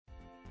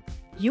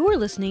You are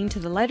listening to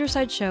the Lighter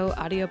Side Show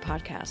audio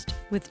podcast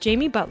with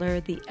Jamie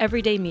Butler, the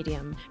Everyday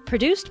Medium,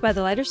 produced by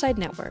the Lighter Side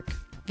Network.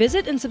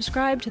 Visit and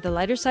subscribe to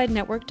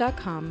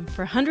thelightersidenetwork.com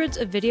for hundreds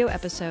of video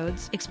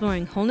episodes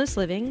exploring wholeness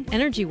living,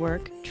 energy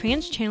work,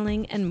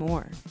 trans-channeling, and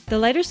more. The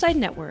Lighter Side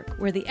Network,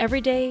 where the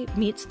everyday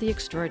meets the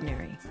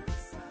extraordinary.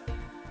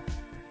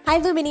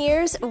 Hi,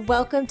 Lumineers.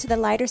 Welcome to the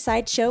Lighter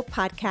Side Show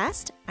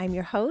podcast. I'm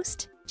your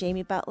host,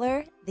 Jamie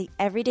Butler, the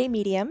Everyday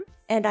Medium,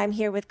 and I'm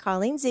here with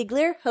Colleen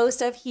Ziegler,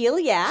 host of Heal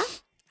Yeah.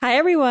 Hi,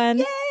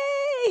 everyone.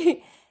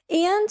 Yay!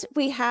 And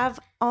we have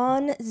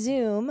on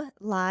Zoom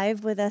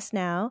live with us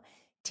now,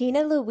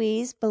 Tina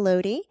Louise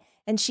Balodi,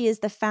 and she is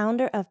the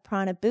founder of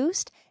Prana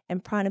Boost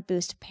and Prana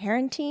Boost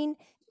Parenting.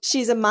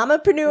 She's a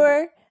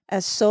mamapreneur, a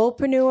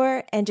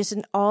soulpreneur, and just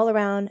an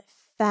all-around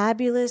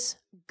fabulous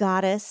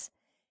goddess.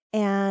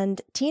 And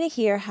Tina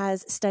here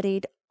has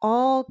studied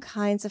all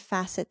kinds of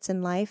facets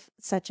in life,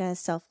 such as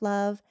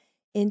self-love,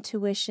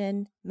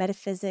 intuition,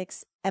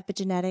 metaphysics,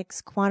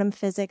 epigenetics, quantum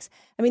physics.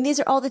 I mean, these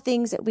are all the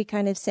things that we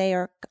kind of say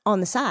are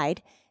on the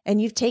side,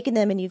 and you've taken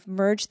them and you've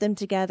merged them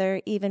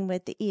together, even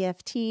with the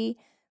EFT,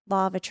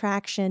 law of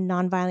attraction,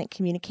 nonviolent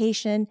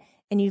communication,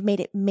 and you've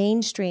made it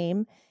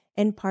mainstream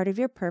and part of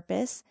your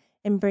purpose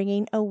in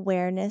bringing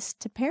awareness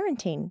to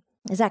parenting.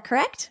 Is that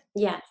correct?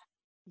 Yes.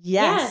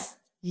 Yes.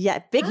 Yeah,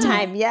 big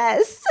time.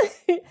 Yes.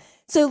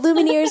 So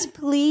Lumineers,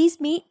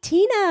 please meet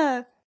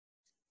Tina.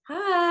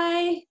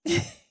 Hi.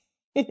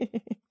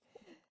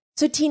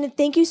 So Tina,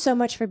 thank you so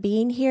much for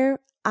being here.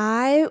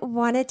 I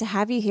wanted to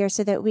have you here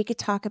so that we could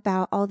talk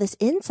about all this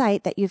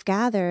insight that you've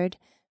gathered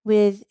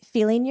with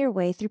feeling your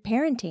way through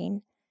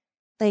parenting.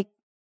 I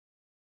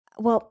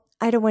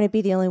don't want to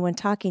be the only one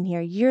talking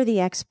here. You're the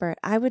expert.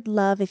 I would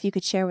love if you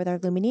could share with our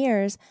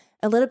Lumineers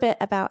a little bit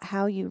about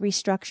how you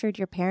restructured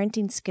your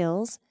parenting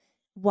skills,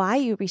 why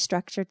you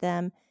restructured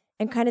them,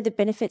 and kind of the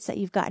benefits that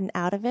you've gotten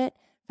out of it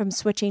from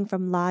switching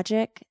from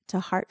logic to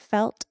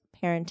heartfelt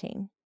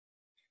parenting.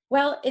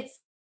 Well,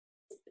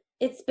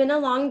 it's been a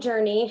long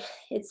journey.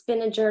 It's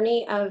been a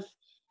journey of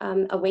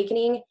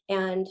awakening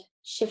and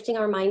shifting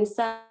our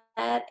mindset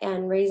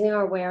and raising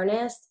our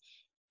awareness.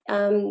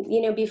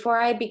 Before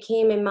I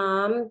became a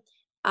mom,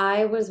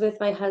 I was with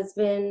my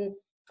husband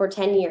for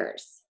 10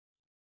 years.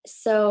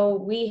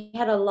 So we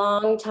had a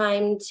long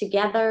time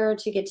together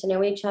to get to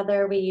know each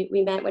other. We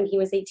met when he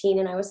was 18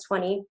 and I was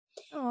 20.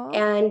 Aww.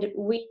 And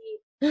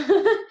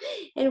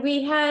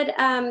we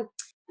had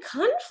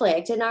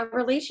conflict in our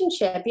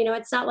relationship. You know,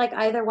 it's not like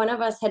either one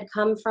of us had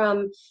come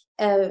from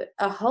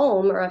a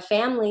home or a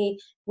family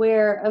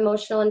where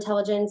emotional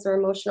intelligence or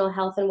emotional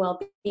health and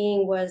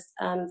well-being was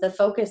the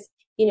focus,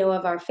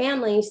 of our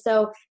family.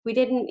 So we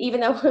didn't,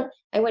 even though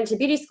I went to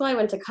beauty school, I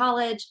went to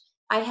college,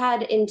 I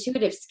had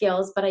intuitive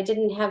skills, but I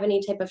didn't have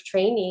any type of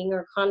training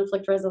or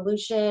conflict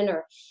resolution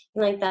or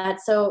anything like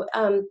that. So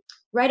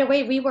right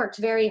away, we worked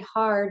very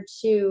hard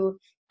to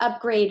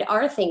upgrade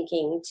our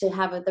thinking to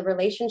have the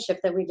relationship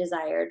that we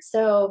desired.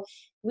 So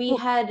we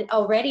had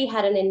already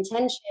had an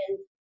intention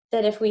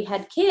that if we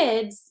had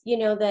kids,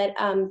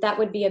 that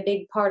would be a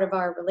big part of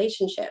our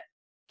relationship.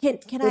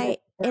 Can I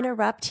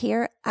interrupt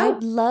here? Oh.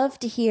 I'd love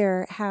to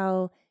hear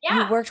how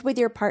you worked with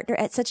your partner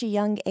at such a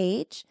young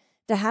age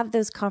to have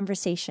those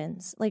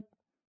conversations. Like,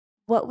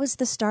 what was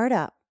the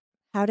startup?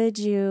 How did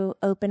you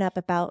open up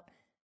about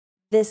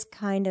this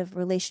kind of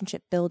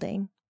relationship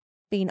building,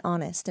 being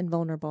honest and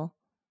vulnerable?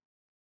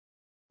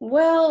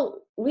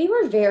 Well, we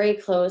were very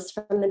close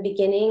from the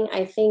beginning.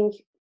 I think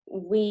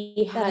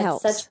we had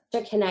such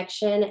a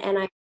connection,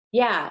 and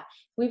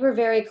we were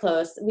very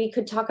close. We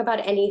could talk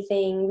about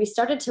anything. We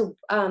started to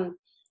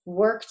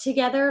work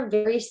together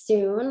very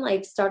soon,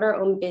 like start our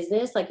own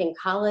business, like in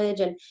college.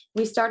 And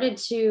we started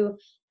to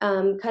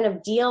kind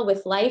of deal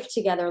with life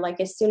together, like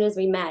as soon as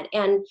we met.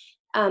 And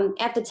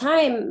at the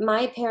time,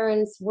 my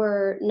parents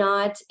were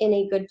not in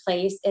a good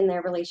place in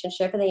their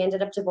relationship, and they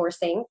ended up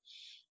divorcing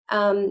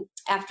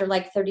after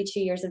like 32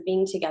 years of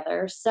being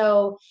together.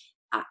 So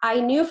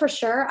I knew for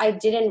sure I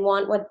didn't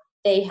want what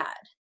they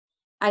had.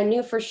 I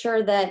knew for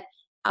sure that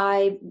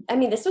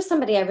this was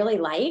somebody I really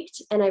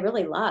liked and I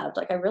really loved.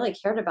 Like I really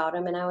cared about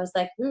him. And I was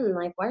like,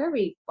 why are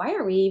we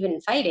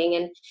even fighting?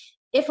 And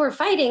if we're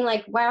fighting,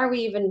 like, why are we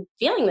even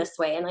feeling this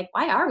way? And like,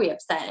 why are we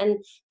upset?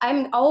 And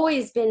I've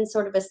always been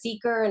sort of a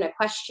seeker and a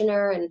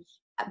questioner and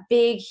a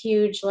big,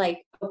 huge,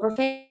 like,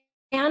 Oprah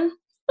fan.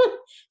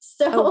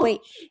 So wait,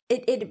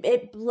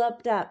 it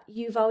blubbed up.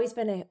 You've always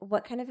been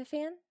what kind of a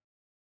fan?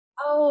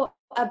 Oh,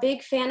 a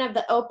big fan of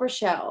the Oprah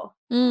show.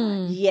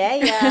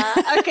 Yeah.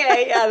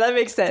 Okay, yeah, that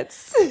makes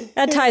sense.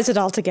 That ties it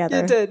all together.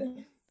 It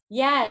did.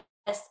 Yes.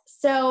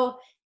 So,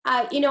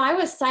 I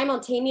was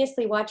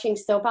simultaneously watching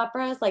soap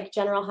operas like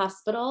General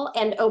Hospital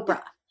and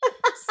Oprah.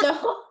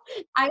 So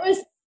I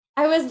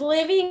was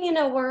living in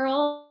a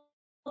world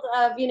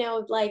of,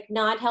 like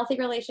not healthy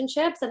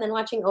relationships, and then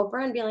watching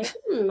Oprah and being like,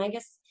 I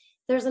guess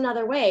there's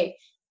another way.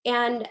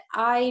 And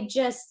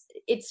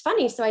it's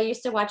funny. So I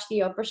used to watch the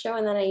Oprah show,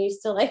 and then I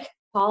used to like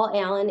call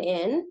Alan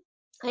in.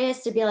 I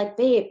used to be like,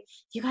 babe,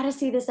 you got to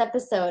see this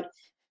episode.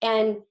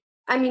 And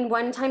I mean,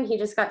 one time he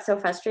just got so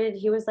frustrated.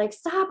 He was like,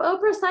 "Stop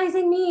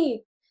Oprah-sizing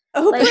me."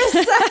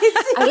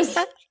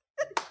 Oprah-sizing.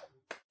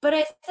 But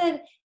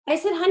I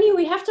said, honey,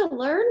 we have to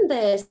learn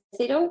this.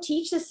 They don't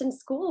teach this in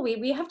school.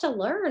 We have to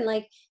learn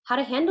like how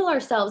to handle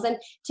ourselves. And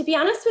to be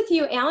honest with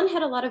you, Alan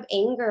had a lot of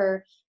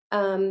anger,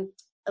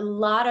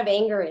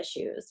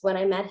 issues when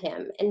I met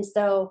him. And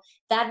so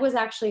that was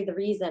actually the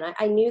reason.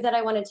 I knew that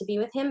I wanted to be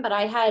with him, but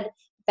I had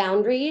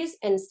boundaries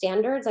and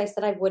standards. I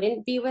said I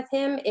wouldn't be with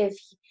him if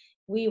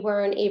we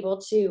weren't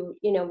able to,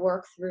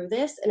 work through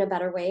this in a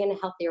better way, in a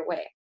healthier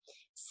way.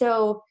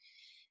 So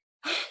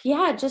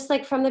yeah, just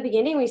like from the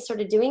beginning, we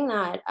started doing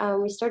that.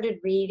 We started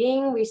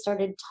reading, we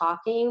started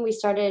talking, we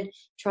started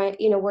trying,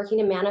 working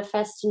to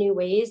manifest new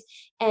ways.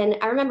 And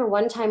I remember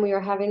one time we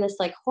were having this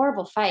like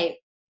horrible fight,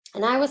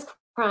 and I was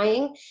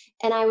crying,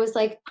 and I was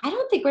like, I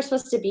don't think we're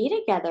supposed to be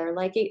together.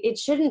 Like it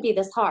shouldn't be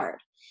this hard.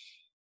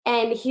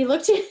 And he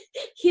looked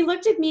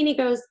at me and he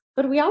goes,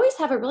 but we always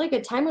have a really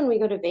good time when we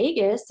go to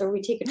Vegas or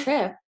we take a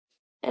trip.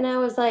 And I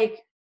was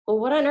like, well,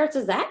 what on earth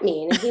does that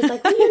mean? And he's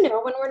like,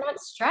 well, when we're not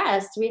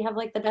stressed, we have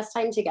like the best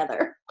time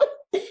together.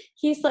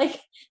 He's like,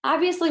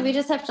 obviously we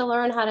just have to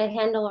learn how to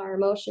handle our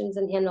emotions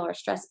and handle our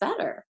stress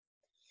better.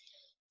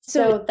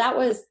 So that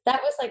was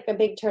like a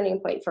big turning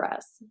point for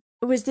us.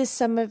 Was this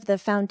some of the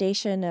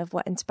foundation of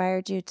what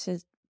inspired you to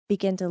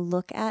begin to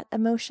look at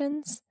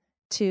emotions,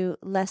 to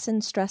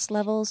lessen stress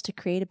levels, to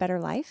create a better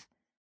life?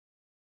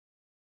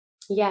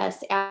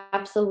 Yes,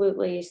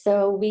 absolutely.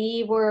 So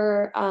we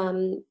were,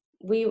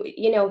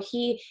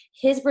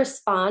 his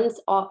response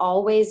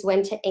always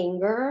went to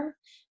anger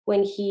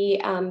when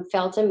he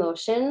felt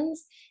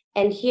emotions,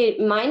 and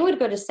mine would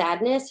go to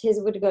sadness,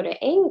 his would go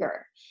to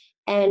anger.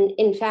 And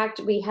in fact,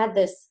 we had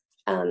this,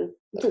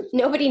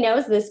 nobody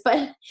knows this,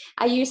 but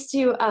I used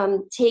to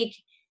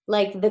take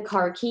like the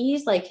car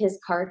keys, like his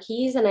car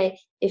keys. And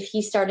if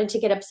he started to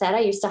get upset,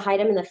 I used to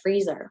hide him in the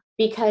freezer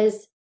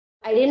because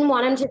I didn't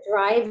want him to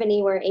drive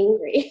anywhere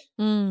angry.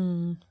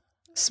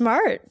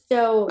 Smart.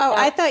 So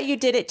I thought you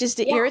did it just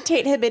to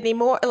irritate him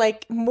anymore,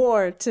 like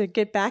more to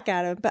get back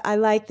at him. But I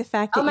like the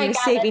fact that you were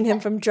saving him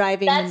from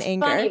driving in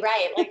anger. That's funny,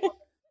 right? Like,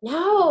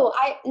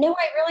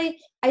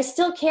 I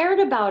still cared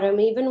about him.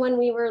 Even when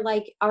we were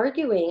like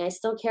arguing, I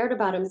still cared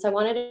about him. So I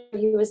wanted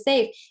he was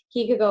safe.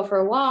 He could go for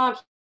a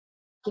walk.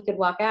 He could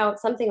walk out,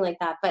 something like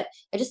that. But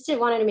I just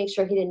wanted to make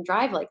sure he didn't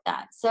drive like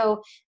that.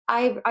 So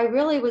I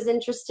really was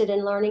interested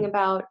in learning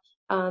about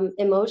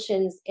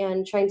emotions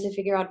and trying to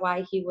figure out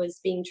why he was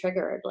being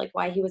triggered, like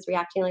why he was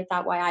reacting like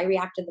that, why I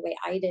reacted the way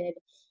I did.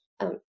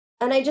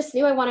 And I just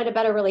knew I wanted a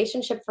better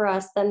relationship for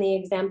us than the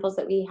examples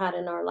that we had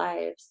in our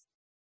lives.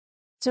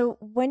 So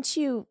once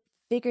you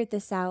figured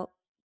this out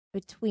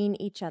between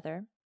each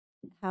other,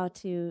 how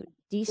to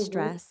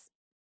de-stress,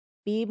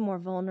 be more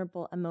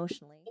vulnerable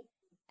emotionally,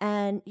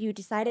 and you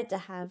decided to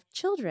have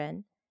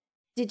children,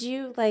 did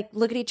you like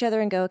look at each other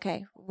and go,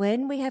 okay,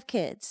 when we have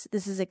kids,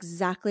 this is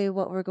exactly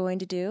what we're going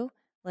to do?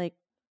 Like,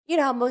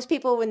 how most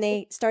people, when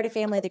they start a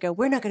family, they go,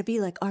 we're not going to be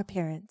like our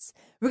parents.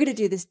 We're going to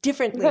do this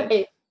differently.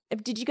 Right.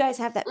 Did you guys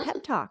have that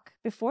pep talk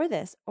before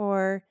this,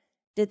 or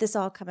did this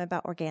all come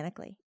about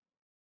organically?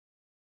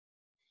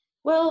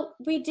 Well,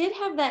 we did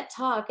have that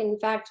talk. In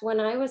fact, when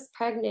I was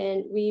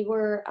pregnant, we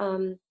were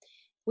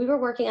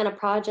working on a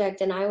project,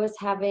 and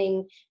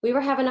we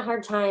were having a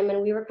hard time, and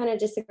we were kind of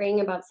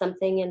disagreeing about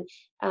something. And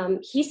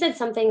he said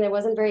something that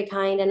wasn't very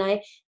kind,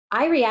 and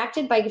I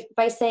reacted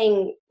by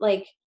saying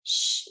like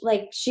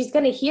she's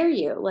going to hear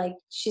you, like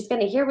she's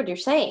going to hear what you're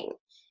saying.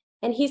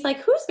 And he's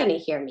like, who's going to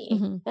hear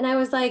me? And I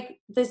was like,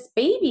 this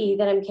baby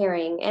that I'm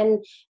carrying.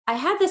 And I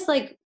had this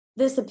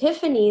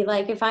epiphany,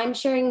 like if I'm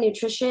sharing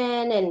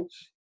nutrition and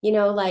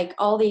like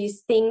all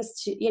these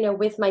things to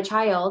with my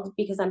child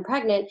because I'm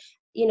pregnant,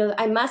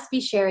 I must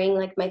be sharing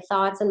like my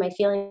thoughts and my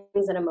feelings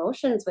and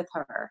emotions with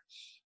her.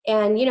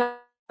 And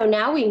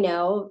now we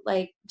know,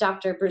 like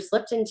Dr. Bruce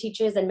Lipton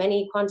teaches, and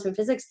many quantum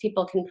physics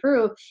people can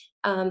prove,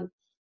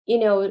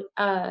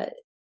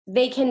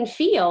 they can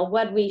feel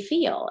what we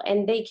feel,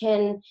 and they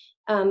can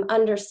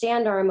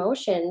understand our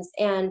emotions.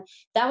 And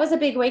that was a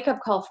big wake-up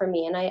call for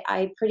me. And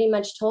I pretty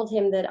much told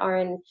him that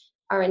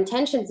our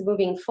intentions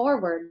moving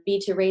forward be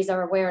to raise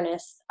our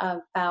awareness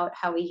about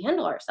how we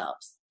handle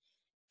ourselves.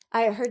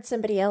 I heard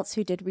somebody else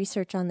who did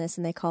research on this,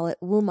 and they call it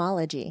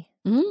wombology.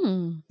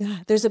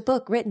 There's a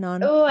book written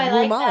on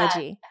wombology. Like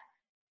that.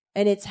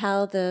 And it's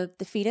how the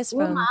fetus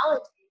from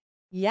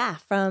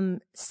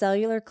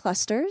cellular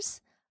clusters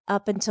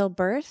up until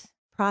birth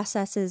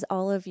processes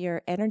all of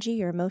your energy,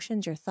 your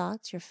emotions, your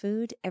thoughts, your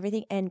food,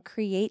 everything, and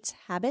creates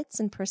habits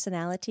and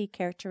personality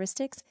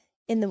characteristics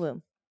in the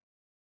womb.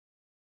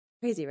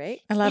 Crazy, right?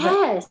 I love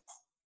it.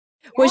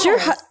 Was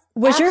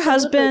your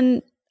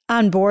husband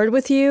on board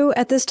with you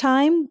at this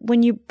time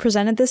when you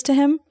presented this to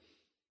him?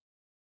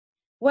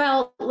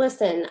 Well,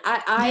 listen,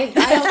 I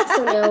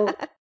also know,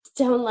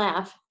 don't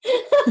laugh.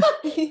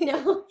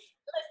 No,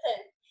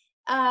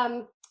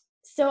 listen.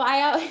 So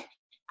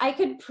I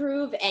could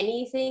prove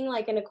anything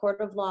like in a court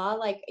of law.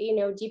 Like,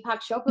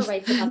 Deepak Chopra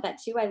writes about that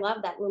too. I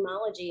love that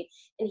lumology.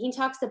 And he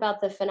talks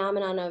about the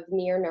phenomenon of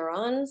mirror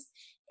neurons.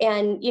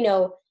 And,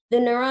 the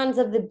neurons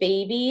of the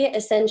baby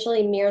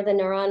essentially mirror the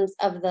neurons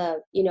of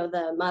the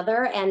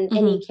mother and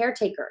any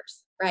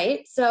caretakers,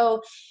 right?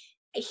 So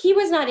he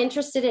was not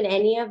interested in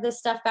any of this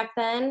stuff back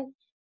then.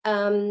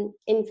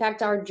 In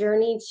fact, our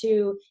journey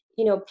to,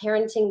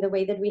 parenting the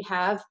way that we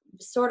have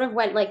sort of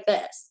went like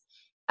this.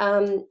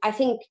 I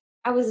think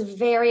I was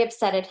very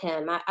upset at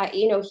him.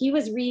 He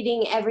was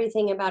reading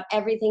everything about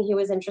everything he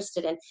was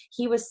interested in.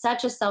 He was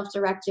such a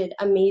self-directed,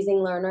 amazing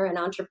learner and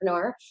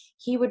entrepreneur.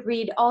 He would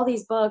read all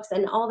these books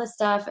and all this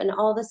stuff and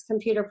all this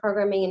computer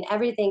programming and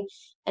everything.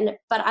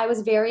 But I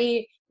was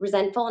very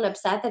resentful and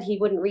upset that he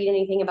wouldn't read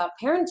anything about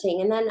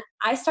parenting. And then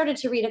I started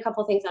to read a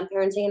couple things on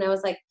parenting, and I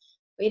was like,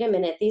 wait a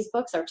minute, these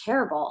books are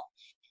terrible.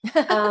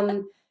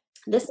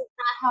 This is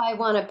not how I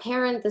want to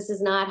parent. This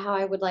is not how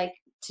I would like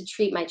to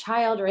treat my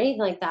child or anything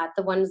like that.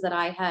 The ones that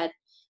I had,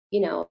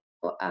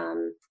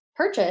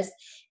 purchased.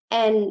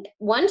 And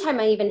one time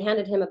I even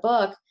handed him a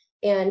book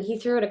and he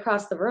threw it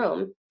across the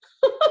room.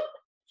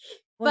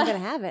 Wasn't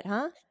gonna have it,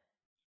 huh?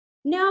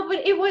 No,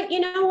 but it was,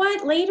 you know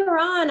what? Later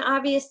on,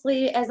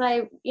 obviously, as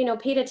I,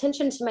 paid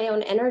attention to my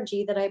own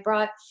energy that I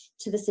brought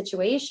to the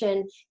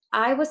situation,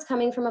 I was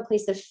coming from a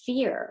place of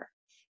fear.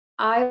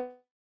 I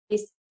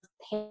was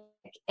panic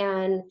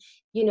and,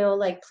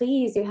 like,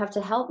 please, you have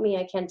to help me.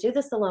 I can't do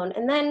this alone.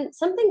 And then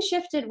something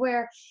shifted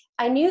where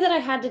I knew that I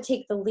had to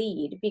take the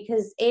lead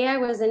because A, I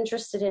was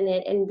interested in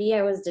it, and B,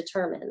 I was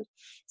determined.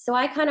 So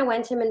I kind of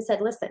went to him and said,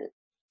 listen,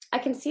 I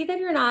can see that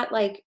you're not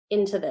like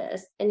into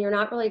this and you're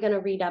not really going to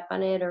read up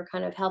on it or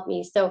kind of help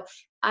me. So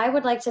I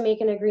would like to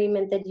make an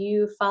agreement that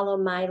you follow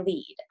my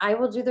lead. I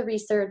will do the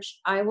research.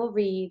 I will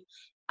read.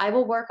 I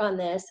will work on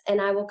this,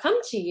 and I will come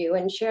to you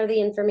and share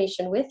the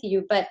information with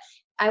you. But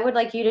I would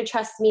like you to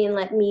trust me and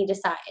let me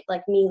decide,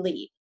 like me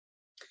lead.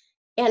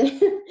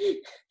 And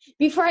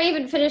before I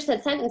even finished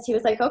that sentence, he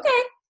was like, okay,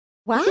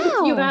 wow,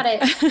 you got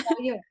it.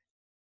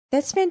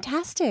 That's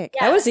fantastic.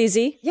 Yeah. That was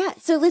easy. Yeah.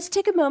 So let's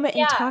take a moment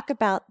and talk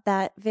about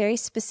that very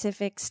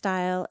specific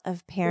style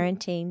of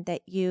parenting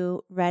that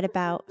you read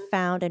about,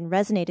 found, and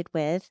resonated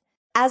with.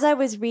 As I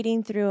was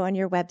reading through on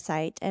your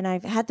website, and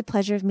I've had the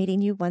pleasure of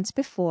meeting you once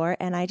before,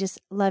 and I just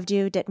loved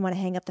you, didn't want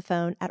to hang up the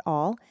phone at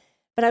all.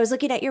 But I was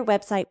looking at your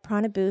website,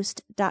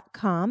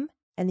 pranaboost.com,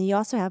 and then you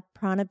also have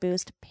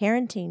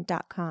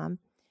pranaboostparenting.com.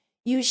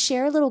 You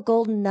share a little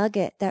golden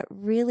nugget that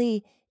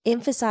really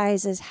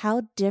emphasizes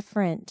how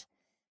different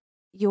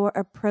your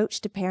approach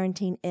to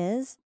parenting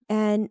is.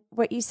 And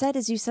what you said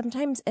is you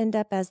sometimes end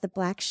up as the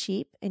black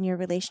sheep in your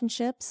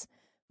relationships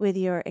with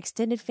your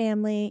extended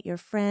family, your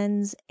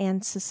friends,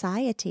 and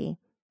society.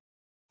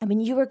 I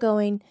mean, you were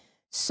going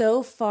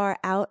so far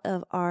out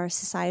of our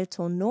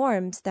societal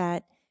norms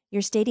that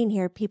you're stating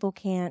here people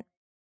can't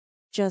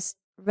just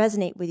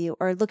resonate with you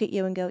or look at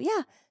you and go,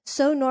 yeah,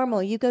 so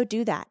normal, you go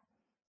do that.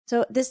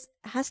 So this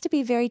has to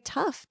be very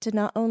tough to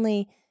not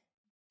only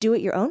do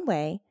it your own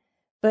way,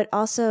 but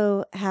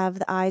also have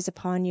the eyes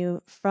upon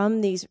you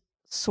from these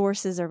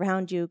sources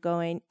around you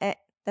going,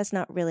 that's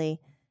not really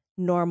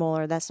normal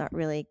or that's not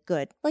really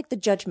good, like the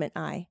judgment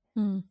eye.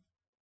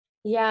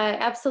 Yeah,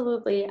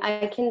 absolutely.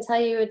 I can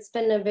tell you it's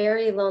been a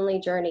very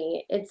lonely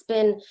journey.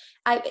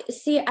 I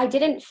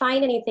didn't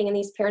find anything in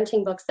these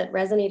parenting books that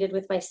resonated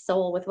with my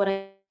soul, with what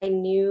I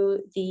knew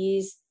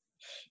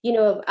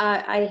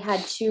I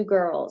had 2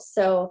 girls,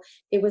 so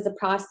it was a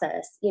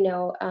process,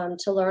 to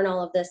learn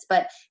all of this,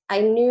 but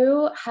I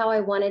knew how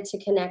I wanted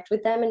to connect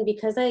with them. And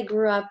because I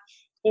grew up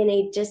in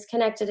a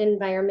disconnected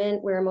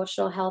environment where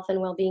emotional health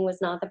and well-being was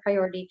not the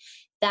priority,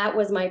 that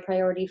was my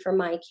priority for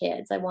my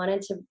kids. I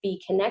wanted to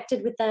be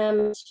connected with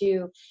them,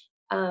 to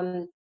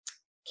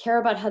care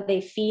about how they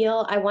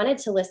feel. I wanted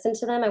to listen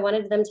to them. I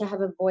wanted them to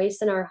have a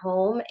voice in our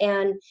home.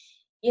 And,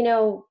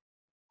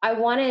 I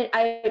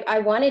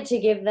wanted to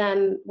give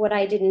them what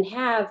I didn't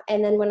have.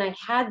 And then when I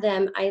had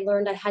them, I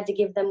learned I had to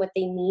give them what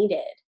they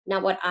needed,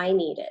 not what I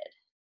needed.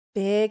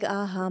 Big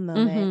aha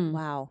moment.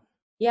 Wow.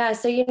 Yeah.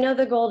 So,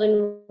 the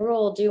golden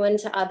rule, do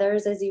unto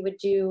others as you would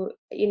do,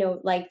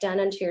 like done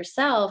unto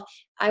yourself.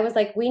 I was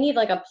like, we need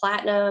like a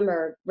platinum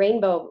or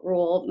rainbow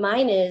rule.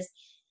 Mine is,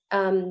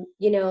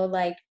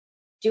 like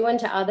do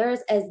unto others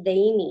as they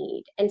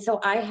need. And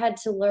so I had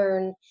to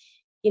learn,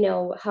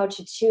 how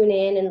to tune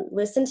in and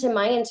listen to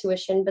my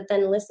intuition, but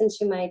then listen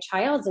to my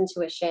child's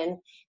intuition,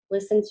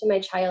 listen to my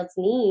child's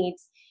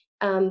needs,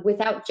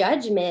 without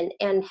judgment,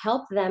 and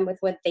help them with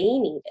what they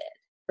needed,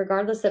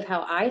 regardless of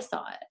how I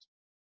saw it.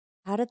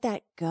 How did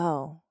that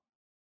go?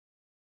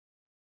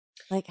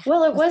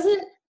 Well, it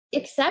wasn't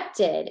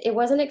accepted. It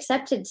wasn't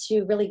accepted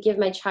to really give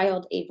my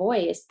child a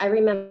voice. I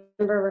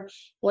remember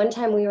one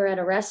time we were at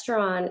a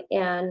restaurant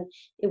and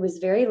it was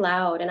very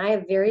loud, and I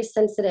have very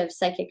sensitive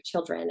psychic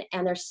children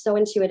and they're so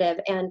intuitive.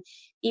 And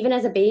even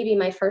as a baby,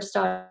 my first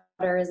daughter,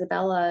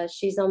 Isabella,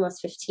 she's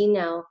almost 15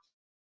 now.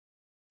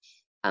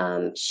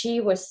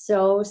 She was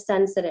so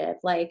sensitive.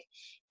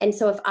 And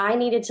so if I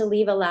needed to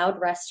leave a loud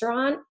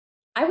restaurant,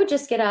 I would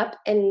just get up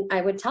and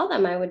I would tell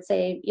them, I would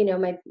say,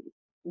 my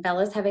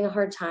Bella's having a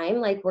hard time.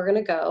 Like, we're going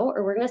to go,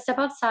 or we're going to step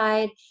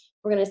outside.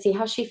 We're going to see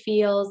how she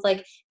feels.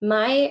 Like,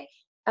 my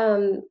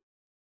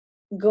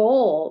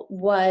goal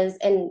was,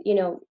 and,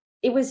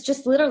 it was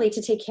just literally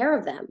to take care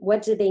of them.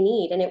 What do they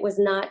need? And it was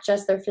not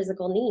just their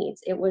physical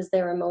needs. It was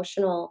their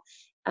emotional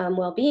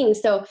well-being.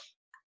 So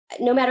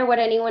no matter what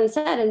anyone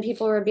said, and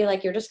people would be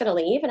like, you're just going to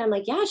leave? And I'm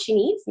like, yeah, she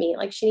needs me.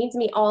 Like, she needs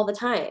me all the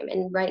time.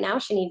 And right now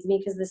she needs me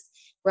because this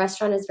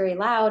restaurant is very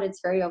loud. It's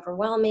very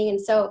overwhelming.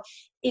 And so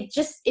it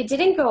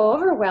didn't go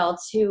over well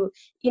to,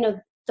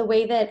 the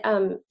way that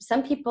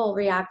some people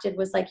reacted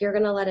was like, you're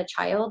going to let a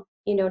child,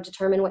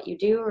 determine what you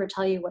do or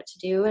tell you what to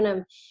do.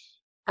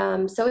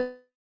 And so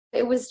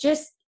it was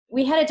just,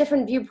 we had a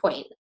different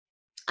viewpoint.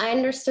 I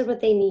understood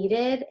what they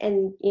needed,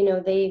 and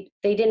they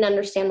didn't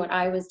understand what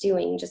I was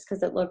doing just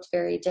because it looked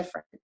very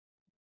different.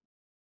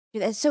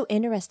 That's so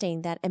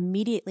interesting that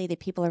immediately the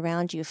people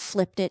around you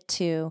flipped it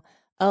to,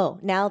 oh,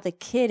 now the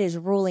kid is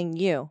ruling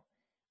you.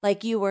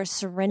 Like you were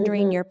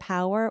surrendering your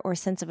power or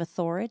sense of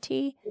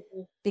authority,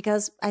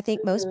 because I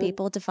think most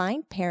people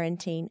define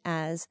parenting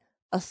as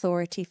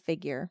authority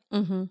figure.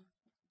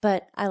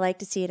 But I like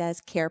to see it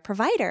as care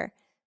provider.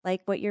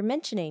 Like what you're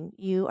mentioning,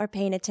 you are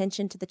paying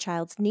attention to the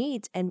child's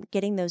needs and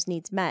getting those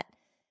needs met.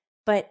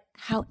 But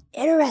how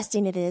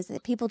interesting it is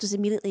that people just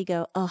immediately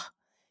go, oh,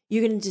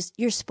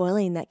 you're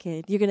spoiling that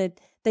kid.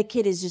 That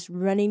kid is just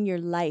running your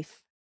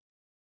life.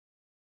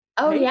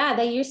 Oh, right? Yeah.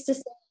 They used to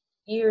say,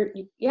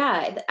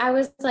 I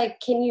was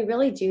like, can you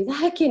really do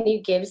that? Can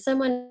you give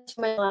someone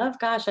to my love?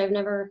 Gosh, I've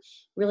never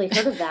really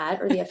heard of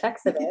that or the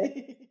effects of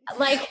it.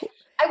 Like,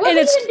 I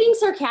wasn't even being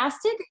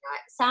sarcastic. It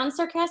sounds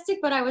sarcastic,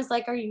 but I was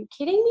like, are you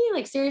kidding me?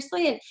 Like,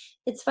 seriously? And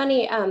it's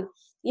funny,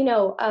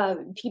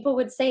 people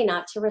would say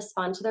not to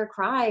respond to their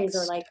cries,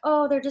 or like,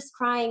 oh, they're just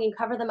crying, and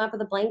cover them up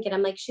with a blanket.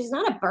 I'm like, she's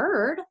not a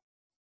bird.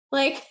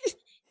 Like,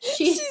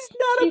 she's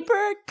not a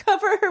bird.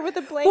 Cover her with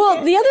a blanket.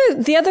 Well,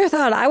 the other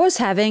thought I was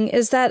having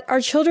is that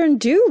our children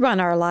do run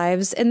our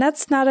lives, and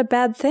that's not a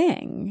bad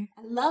thing.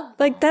 I love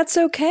that. Like, that's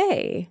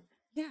okay.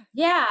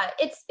 Yeah,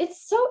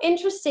 it's so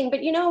interesting.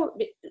 But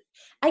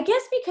I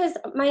guess because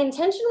my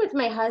intention with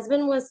my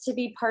husband was to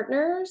be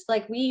partners.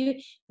 Like,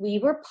 we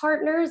were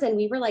partners, and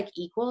we were like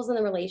equals in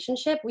the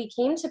relationship. We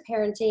came to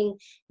parenting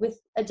with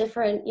a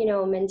different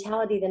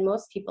mentality than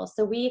most people.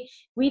 So we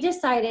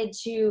decided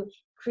to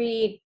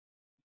create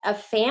a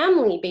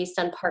family based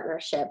on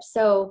partnership.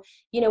 So,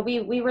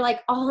 we were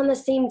like all on the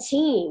same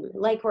team.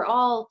 Like, we're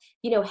all,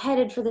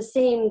 headed for the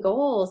same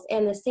goals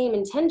and the same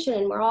intention.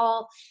 And we're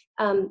all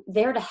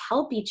there to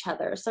help each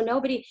other. So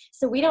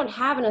we don't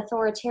have an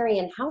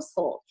authoritarian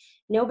household.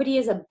 Nobody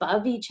is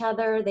above each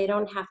other. They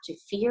don't have to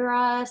fear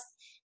us.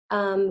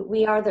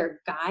 We are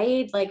their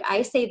guide. Like,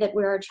 I say that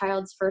we're our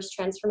child's first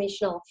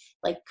transformational,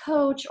 like,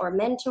 coach or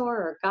mentor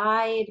or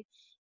guide.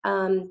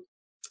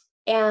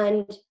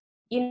 And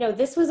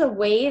this was a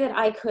way that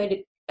I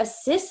could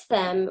assist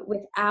them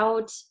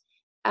without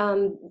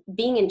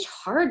being in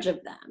charge of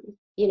them,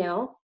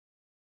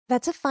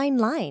 That's a fine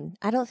line.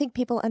 I don't think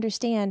people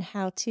understand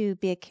how to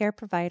be a care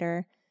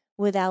provider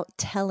without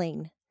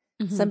telling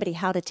somebody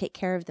how to take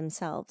care of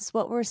themselves.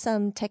 What were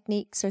some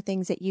techniques or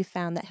things that you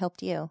found that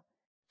helped you?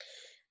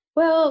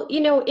 Well,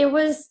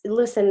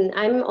 listen,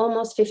 I'm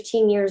almost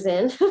 15 years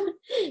in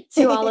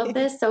to all of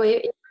this. So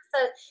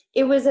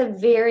it was a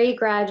very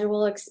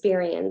gradual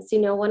experience.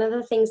 One of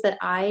the things that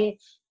I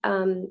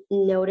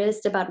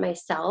noticed about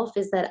myself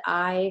is that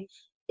I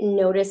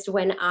noticed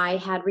when I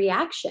had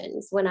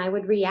reactions, when I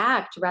would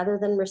react rather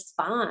than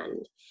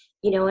respond,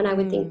 and I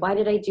would think, why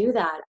did I do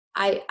that?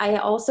 I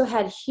also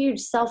had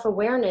huge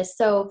self-awareness.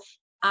 So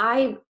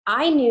I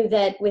knew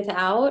that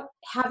without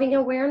having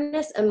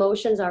awareness,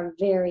 emotions are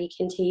very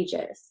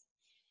contagious.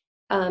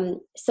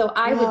 So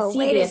I would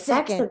see the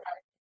effects of that.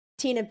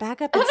 Tina,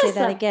 back up and say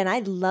that again. I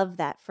love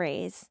that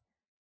phrase.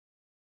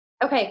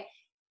 Okay.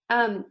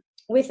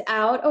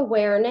 Without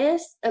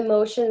awareness,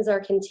 emotions are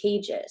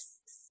contagious.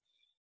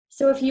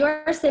 So if you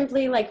are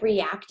simply like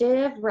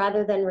reactive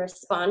rather than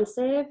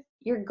responsive,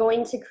 you're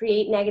going to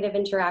create negative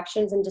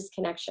interactions and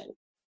disconnection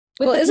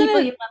with the people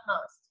you love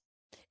most.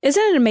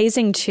 Isn't it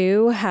amazing,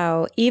 too,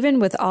 how even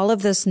with all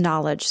of this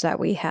knowledge that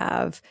we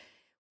have,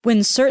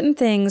 when certain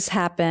things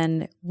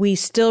happen, we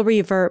still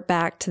revert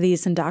back to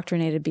these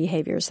indoctrinated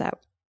behaviors that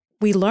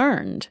we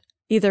learned,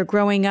 either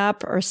growing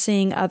up or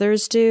seeing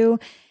others do,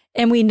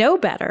 and we know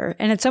better.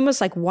 And it's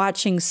almost like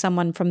watching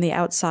someone from the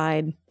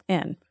outside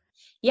in.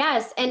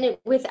 Yes. And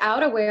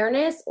without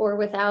awareness or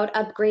without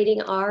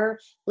upgrading our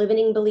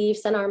limiting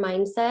beliefs and our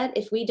mindset,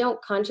 if we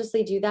don't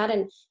consciously do that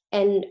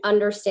and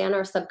understand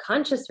our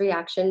subconscious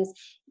reactions,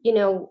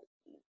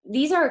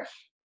 these are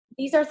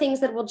things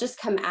that will just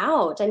come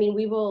out. I mean,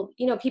 we will,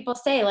 people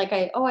say like,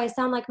 I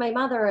sound like my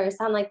mother, or I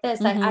sound like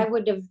this. I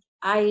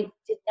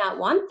did not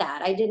want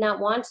that. I did not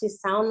want to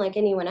sound like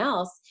anyone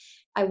else.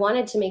 I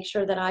wanted to make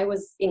sure that I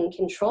was in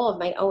control of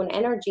my own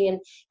energy. And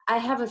I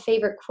have a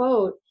favorite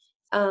quote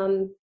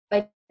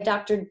by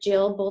Dr.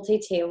 Jill Bolte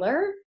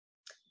Taylor.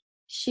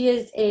 She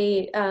is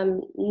a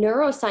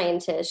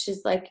neuroscientist.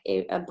 She's like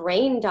a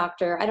brain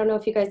doctor. I don't know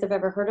if you guys have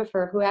ever heard of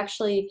her, who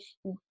actually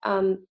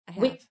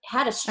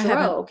had a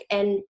stroke.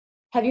 And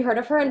have you heard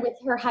of her? And with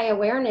her high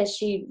awareness,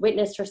 she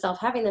witnessed herself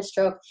having the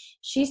stroke.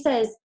 She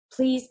says,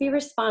 please be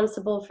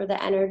responsible for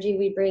the energy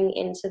we bring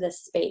into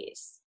this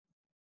space.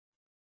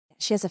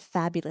 She has a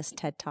fabulous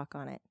TED Talk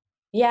on it.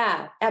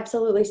 Yeah,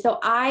 absolutely. So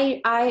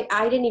I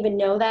didn't even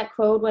know that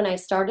quote when I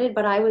started,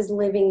 but I was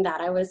living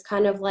that. I was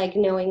kind of like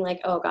knowing like,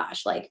 oh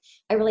gosh, like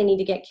I really need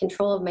to get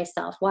control of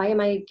myself. Why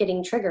am I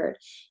getting triggered?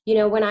 You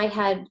know, when I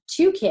had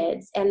 2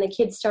 kids and the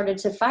kids started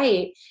to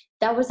fight,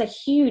 that was a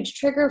huge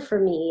trigger for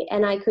me.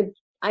 And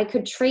I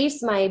could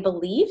trace my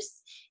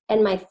beliefs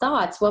and my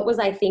thoughts. What was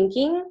I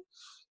thinking?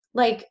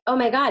 Like, oh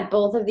my God,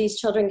 both of these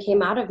children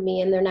came out of me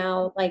and they're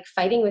now like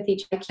fighting with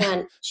each other. I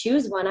can't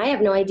choose one. I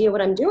have no idea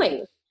what I'm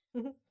doing.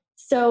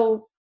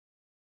 So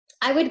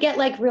I would get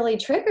like really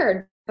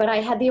triggered, but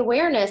I had the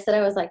awareness that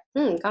I was like,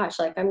 gosh,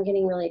 like I'm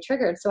getting really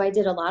triggered. So I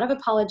did a lot of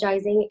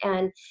apologizing.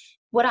 And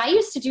what I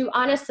used to do,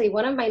 honestly,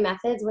 one of my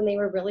methods when they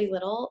were really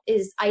little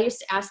is I used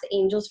to ask the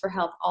angels for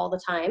help all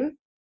the time.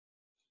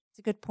 It's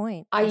a good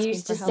point. I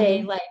used to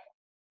say like,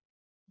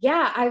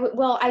 yeah,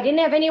 I didn't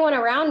have anyone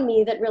around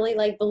me that really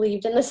like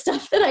believed in the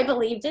stuff that I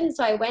believed in.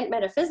 So I went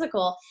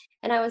metaphysical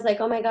and I was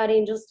like, oh my God,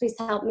 angels, please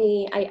help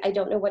me. I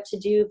don't know what to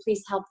do.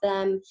 Please help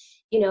them,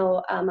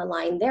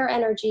 align their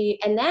energy.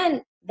 And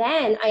then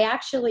I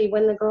actually,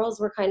 when the girls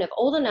were kind of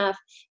old enough,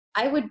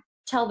 I would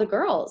tell the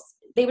girls,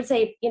 they would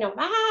say, and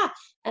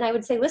I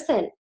would say,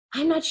 listen,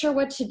 I'm not sure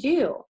what to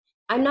do.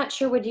 I'm not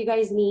sure what you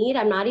guys need.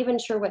 I'm not even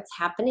sure what's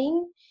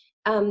happening.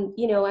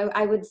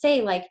 I would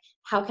say like,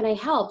 how can I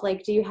help?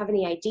 Like, do you have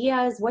any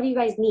ideas? What do you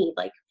guys need?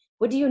 Like,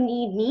 what do you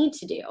need me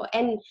to do?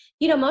 And,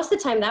 most of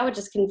the time that would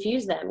just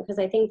confuse them because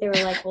I think they were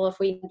like, well, if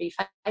we can be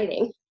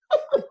fighting.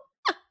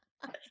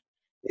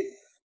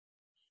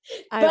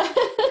 But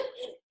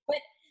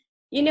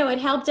it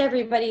helped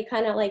everybody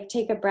kind of like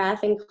take a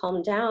breath and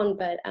calm down.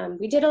 But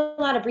we did a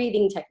lot of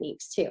breathing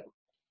techniques too.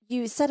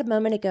 You said a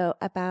moment ago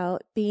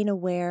about being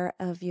aware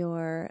of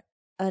your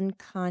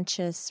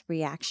unconscious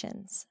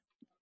reactions.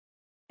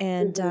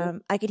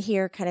 And I could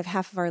hear kind of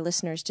half of our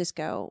listeners just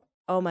go,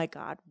 oh my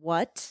God,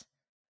 what?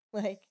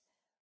 Like,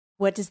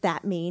 what does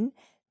that mean?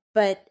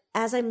 But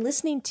as I'm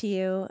listening to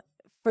you,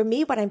 for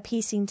me, what I'm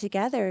piecing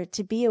together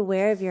to be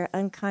aware of your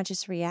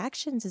unconscious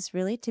reactions is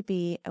really to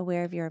be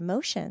aware of your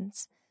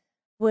emotions,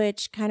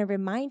 which kind of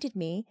reminded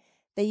me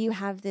that you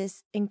have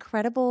this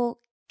incredible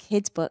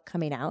kids book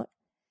coming out.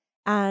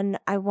 And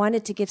I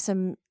wanted to give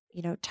some,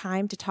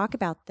 time to talk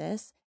about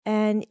this.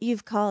 And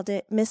you've called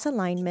it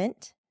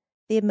Misalignment,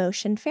 the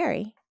Emotion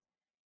Fairy.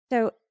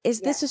 So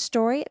is this a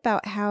story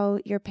about how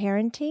you're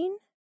parenting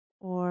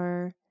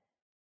or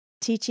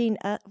teaching?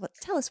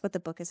 Tell us what the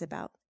book is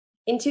about.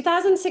 In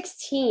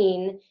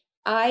 2016,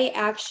 I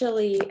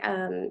actually,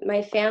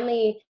 my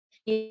family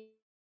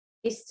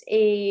faced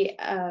a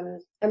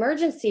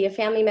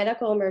family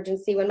medical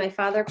emergency when my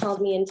father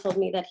called me and told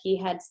me that he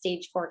had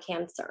stage 4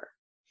 cancer.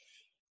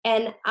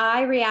 And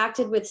I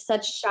reacted with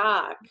such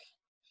shock.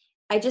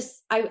 I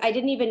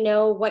didn't even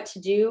know what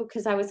to do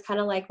because I was kind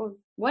of like, well,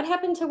 what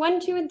happened to 1,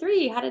 2, and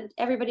 3? How did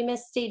everybody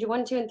miss stage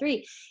 1, 2, and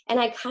 3? And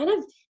I kind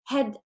of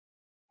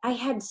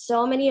had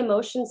so many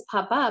emotions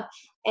pop up,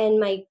 and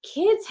my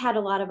kids had a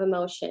lot of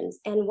emotions.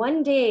 And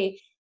one day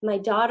my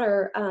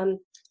daughter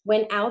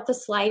went out the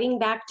sliding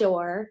back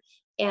door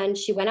and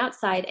she went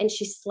outside and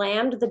she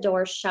slammed the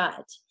door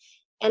shut.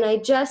 And I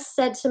just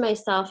said to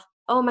myself,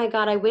 oh my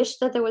God, I wish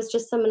that there was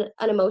just an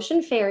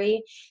emotion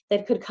fairy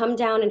that could come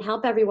down and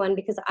help everyone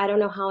because I don't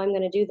know how I'm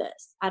going to do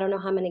this. I don't know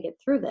how I'm going to get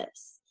through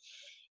this.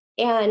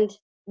 And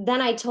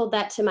then I told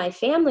that to my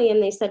family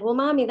and they said, well,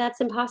 mommy,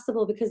 that's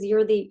impossible because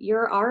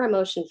you're our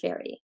emotion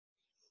fairy.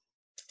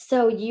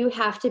 So you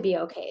have to be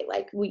okay.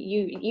 Like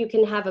you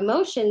can have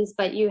emotions,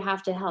 but you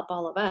have to help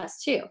all of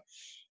us too.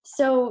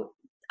 So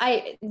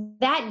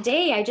that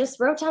day I just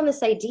wrote down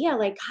this idea,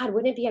 like, God,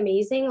 wouldn't it be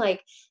amazing?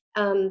 Like,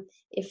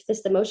 if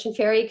this emotion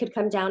fairy could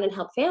come down and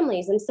help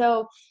families. And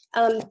so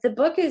the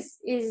book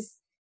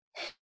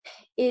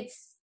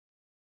it's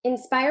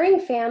inspiring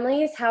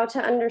families how to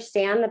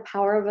understand the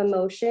power of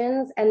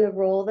emotions and the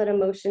role that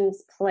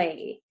emotions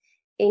play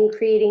in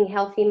creating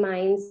healthy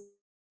minds,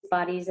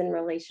 bodies, and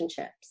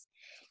relationships.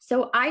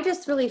 So I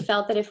just really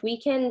felt that if we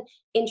can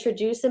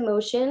introduce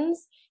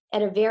emotions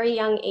at a very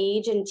young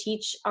age and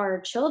teach our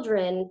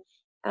children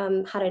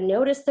how to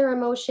notice their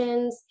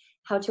emotions,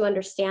 how to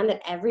understand that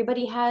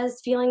everybody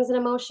has feelings and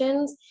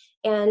emotions.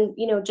 And,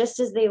 just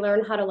as they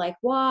learn how to like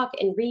walk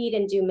and read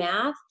and do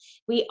math,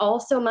 we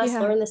also must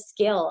learn the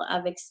skill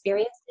of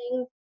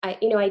experiencing,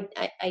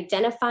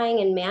 identifying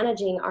and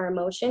managing our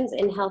emotions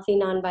in healthy,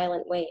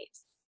 nonviolent ways.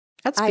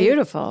 That's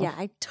beautiful.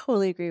 I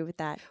totally agree with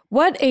that.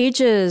 What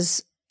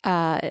ages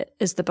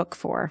is the book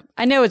for?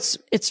 I know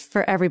it's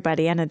for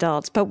everybody and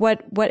adults, but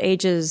what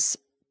ages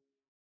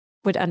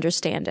would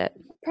understand it?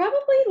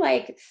 Probably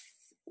like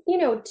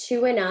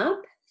 2 and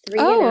up, 3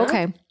 and up. Oh,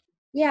 okay.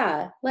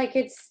 Yeah, like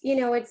it's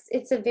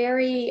a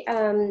very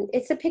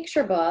it's a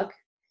picture book,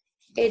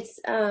 it's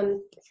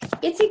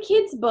a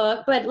kid's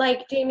book, but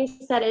like Jamie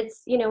said,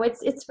 it's, you know,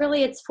 it's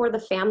really, it's for the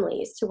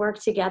families to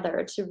work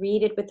together, to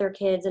read it with their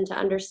kids and to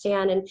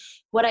understand. And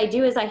what I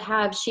do is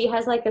she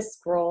has like a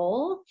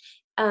scroll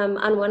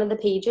on one of the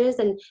pages,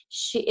 and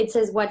it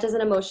says, "What does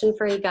an emotion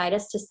fairy guide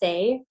us to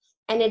say?"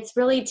 And it's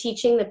really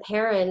teaching the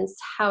parents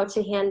how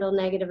to handle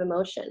negative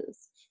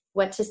emotions,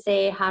 what to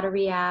say, how to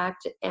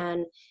react,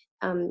 and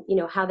you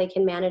know, how they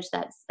can manage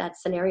that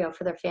scenario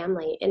for their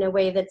family in a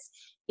way that's,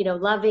 you know,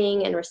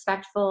 loving and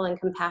respectful and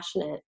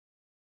compassionate.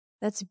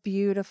 That's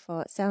beautiful.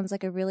 It sounds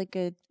like a really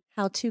good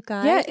how-to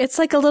guide. Yeah, it's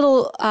like a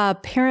little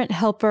parent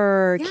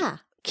helper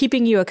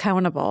keeping you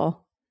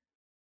accountable.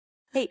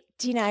 Hey,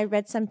 Tina, I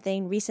read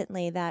something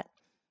recently that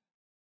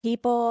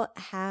people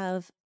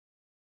have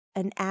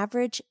an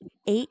average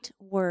 8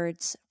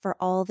 words for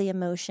all the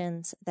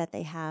emotions that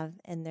they have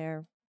in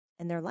their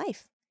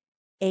life.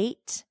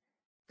 8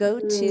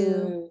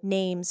 go-to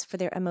names for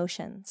their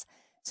emotions.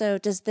 So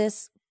does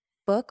this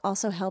book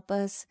also help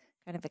us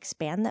kind of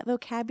expand that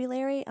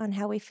vocabulary on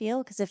how we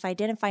feel? Because if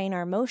identifying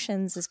our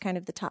emotions is kind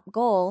of the top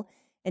goal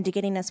into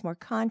getting us more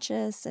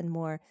conscious and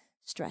more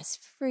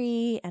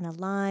stress-free and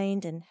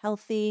aligned and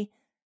healthy,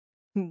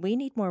 we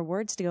need more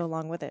words to go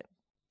along with it.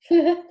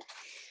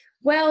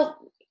 Well,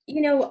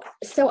 you know,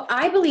 so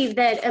I believe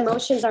that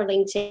emotions are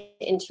linked to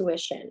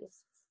intuition.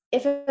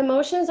 If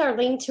emotions are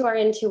linked to our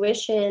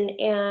intuition,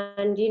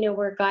 and, you know,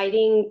 we're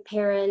guiding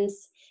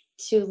parents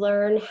to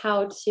learn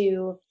how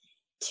to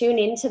tune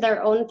into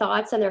their own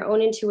thoughts and their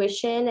own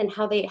intuition and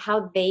how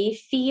they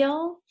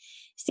feel.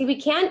 See,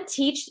 we can't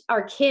teach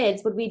our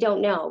kids what we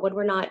don't know, what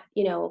we're not,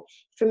 you know,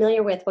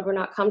 familiar with, what we're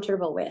not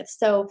comfortable with.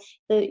 So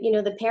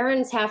the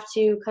parents have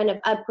to kind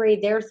of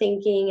upgrade their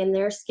thinking and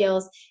their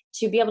skills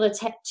to be able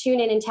to tune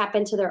in and tap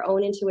into their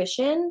own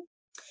intuition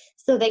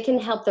so they can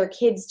help their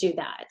kids do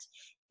that.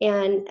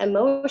 And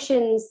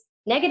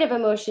negative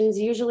emotions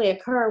usually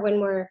occur when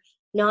we're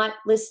not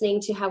listening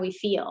to how we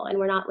feel and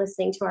we're not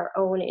listening to our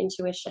own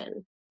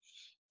intuition.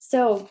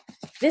 So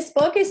this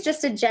book is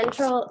just a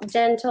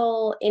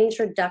gentle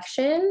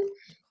introduction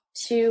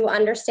to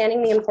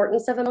understanding the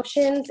importance of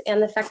emotions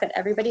and the fact that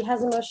everybody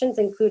has emotions,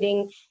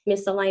 including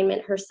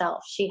Misalignment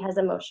herself. She has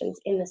emotions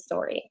in the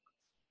story.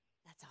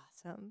 That's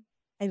awesome.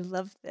 I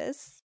love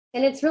this.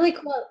 And it's really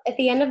cool. At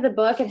the end of the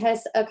book, it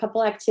has a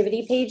couple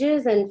activity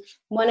pages, and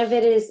one of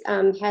it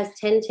has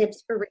 10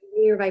 tips for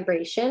raising your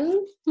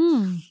vibration.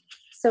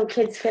 So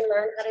kids can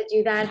learn how to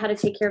do that, how to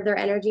take care of their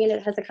energy, and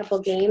it has a couple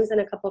games and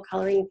a couple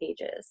coloring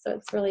pages. So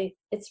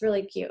it's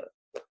really cute.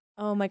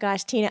 Oh my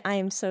gosh, Tina, I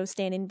am so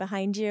standing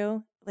behind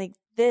you. Like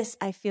this,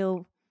 I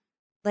feel,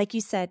 like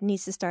you said,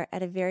 needs to start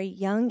at a very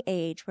young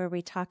age where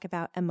we talk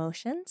about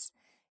emotions,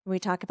 we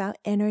talk about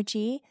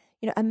energy.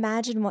 You know,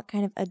 imagine what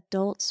kind of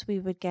adults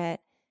we would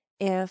get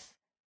if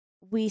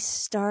we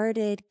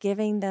started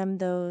giving them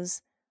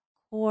those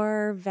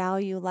core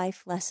value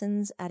life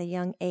lessons at a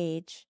young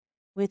age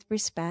with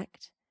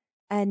respect,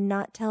 and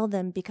not tell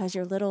them because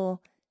you're little,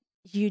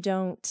 you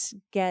don't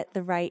get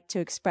the right to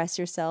express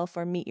yourself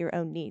or meet your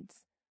own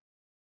needs.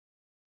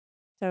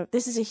 So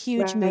this is a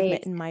huge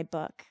movement in my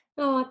book.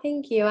 Oh,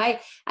 thank you. I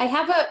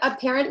have a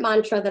parent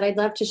mantra that I'd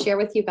love to share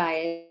with you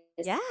guys.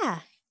 Yeah,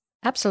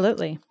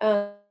 absolutely.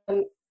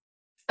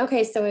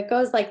 Okay, so it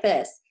goes like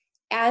this.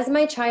 As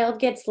my child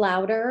gets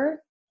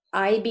louder,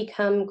 I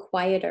become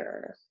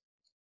quieter.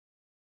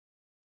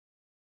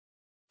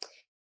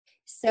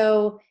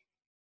 So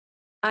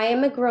I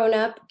am a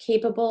grown-up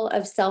capable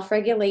of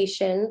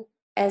self-regulation.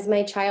 As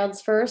my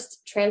child's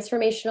first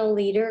transformational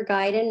leader,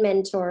 guide, and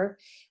mentor,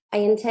 I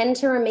intend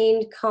to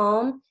remain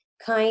calm,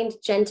 kind,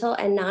 gentle,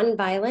 and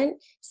nonviolent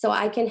so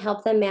I can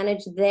help them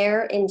manage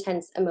their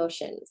intense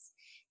emotions.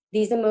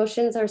 These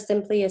emotions are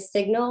simply a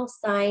signal,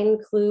 sign,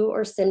 clue,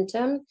 or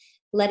symptom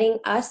letting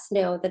us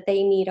know that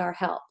they need our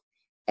help.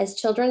 As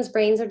children's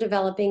brains are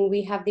developing,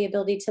 we have the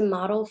ability to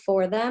model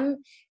for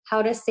them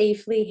how to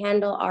safely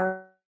handle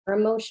our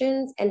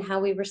emotions and how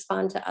we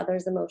respond to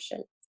others'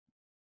 emotions.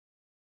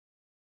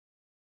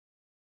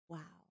 Wow.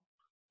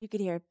 You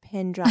could hear a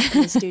pin drop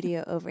in the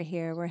studio over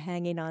here. We're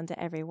hanging on to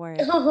every word.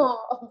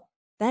 Oh.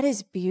 That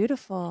is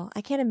beautiful.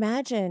 I can't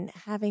imagine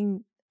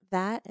having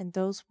that and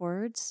those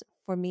words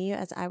for me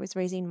as I was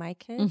raising my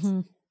kids.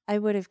 I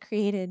would have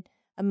created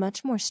a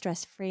much more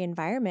stress-free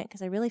environment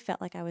because I really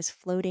felt like I was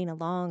floating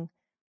along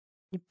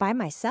by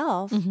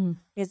myself.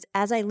 Because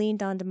as I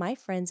leaned onto my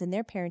friends and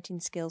their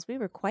parenting skills, we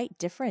were quite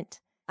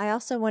different. I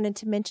also wanted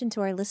to mention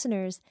to our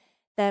listeners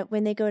that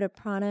when they go to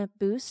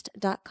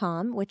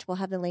pranaboost.com, which we'll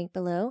have the link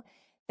below,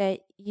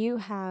 that you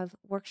have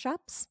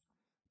workshops,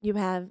 you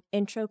have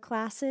intro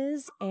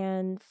classes,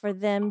 and for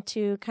them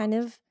to kind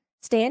of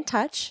stay in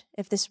touch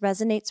if this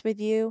resonates with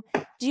you.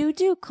 Do you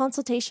do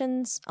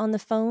consultations on the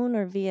phone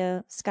or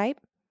via Skype,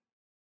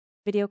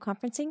 video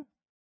conferencing?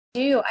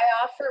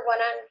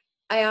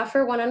 I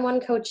offer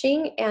one-on-one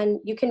coaching, and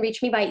you can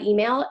reach me by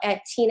email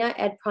at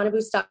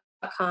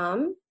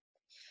tina@pranaboost.com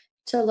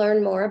to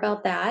learn more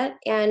about that.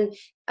 And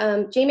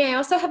Jamie, I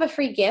also have a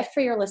free gift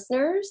for your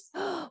listeners.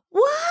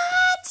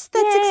 What?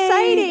 That's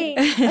exciting.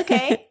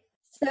 Okay.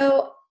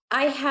 So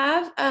I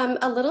have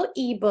a little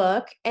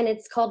ebook, and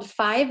it's called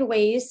 5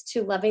 Ways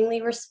to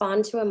Lovingly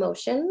Respond to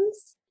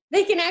Emotions.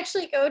 They can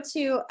actually go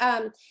to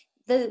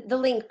the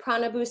link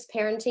Prana Boost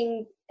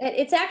Parenting.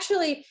 It's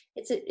actually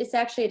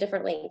a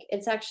different link.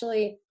 It's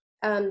actually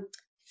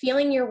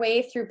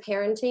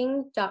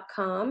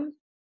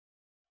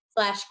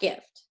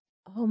feelingyourwaythroughparenting.com/gift.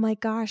 Oh my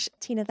gosh,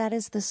 Tina, that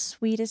is the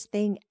sweetest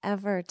thing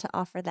ever to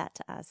offer that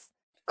to us.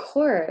 Of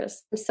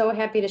course. I'm so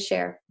happy to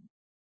share.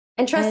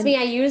 And trust me,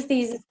 I use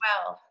these as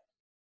well.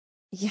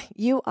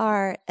 You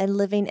are a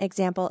living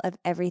example of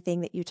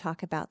everything that you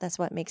talk about. That's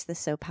what makes this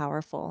so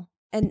powerful.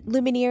 And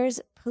Lumineers,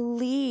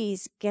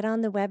 please get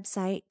on the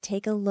website,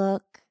 take a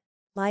look,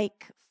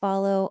 like,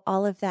 follow,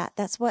 all of that.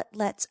 That's what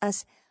lets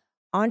us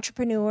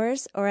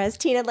entrepreneurs, or as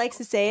Tina likes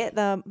to say it,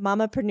 the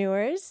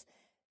mamapreneurs,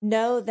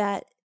 know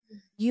that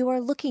you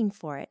are looking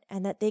for it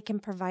and that they can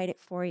provide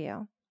it for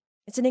you.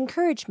 It's an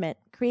encouragement,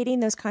 creating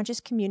those conscious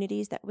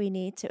communities that we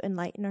need to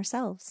enlighten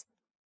ourselves.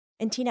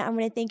 And Tina, I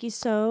want to thank you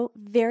so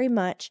very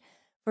much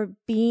for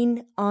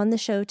being on the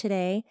show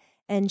today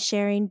and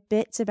sharing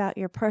bits about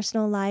your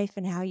personal life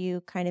and how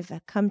you kind of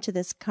come to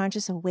this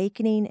conscious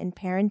awakening in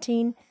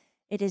parenting.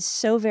 It is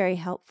so very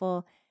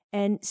helpful.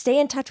 And stay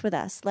in touch with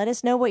us. Let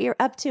us know what you're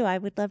up to. I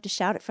would love to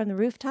shout it from the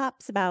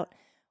rooftops about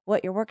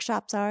what your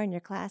workshops are and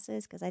your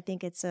classes, because I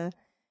think it's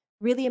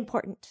really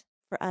important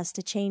for us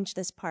to change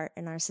this part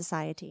in our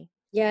society.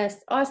 Yes.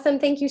 Awesome.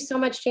 Thank you so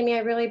much, Jamie. I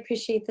really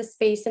appreciate the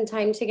space and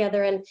time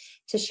together and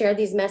to share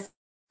these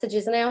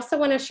messages. And I also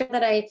want to share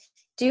that I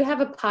do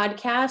have a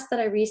podcast that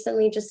I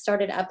recently just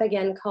started up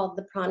again called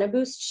The Prana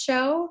Boost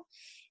Show.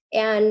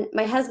 And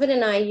my husband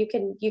and I, you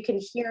can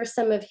hear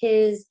some of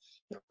his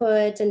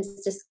input and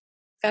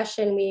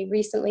discussion. We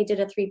recently did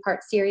a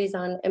 3-part series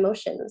on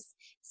emotions.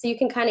 So you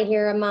can kind of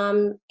hear a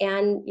mom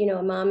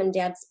and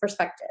dad's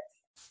perspective.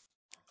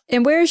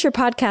 And where is your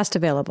podcast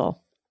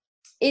available?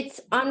 It's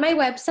on my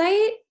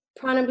website,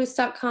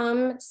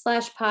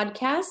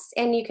 pranaboost.com/podcasts.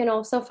 And you can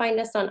also find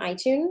us on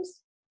iTunes.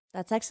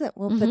 That's excellent.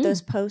 We'll put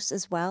those posts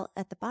as well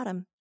at the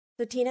bottom.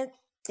 So Tina,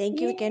 thank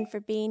you again for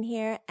being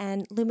here.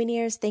 And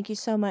Lumineers, thank you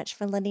so much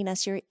for lending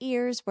us your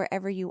ears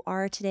wherever you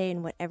are today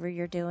and whatever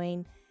you're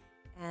doing.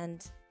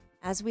 And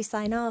as we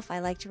sign off, I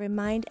like to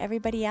remind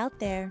everybody out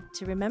there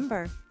to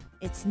remember,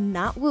 it's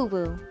not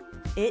woo-woo,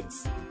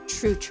 it's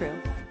true.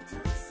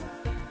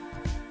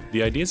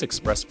 The ideas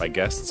expressed by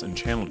guests and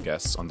channeled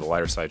guests on the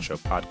Lighter Side Show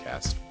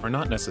podcast are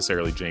not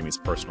necessarily Jamie's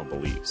personal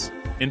beliefs.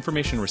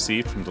 Information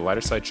received from the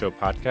Lighter Side Show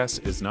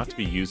podcast is not to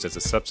be used as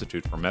a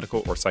substitute for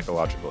medical or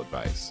psychological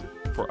advice.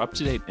 For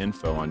up-to-date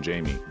info on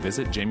Jamie,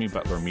 visit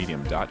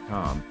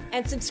jamiebutlermedium.com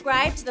and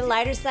subscribe to the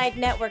Lighter Side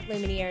Network,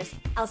 Lumineers.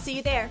 I'll see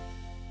you there.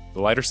 The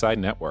Lighter Side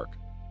Network,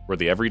 where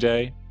the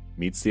everyday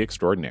meets the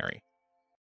extraordinary.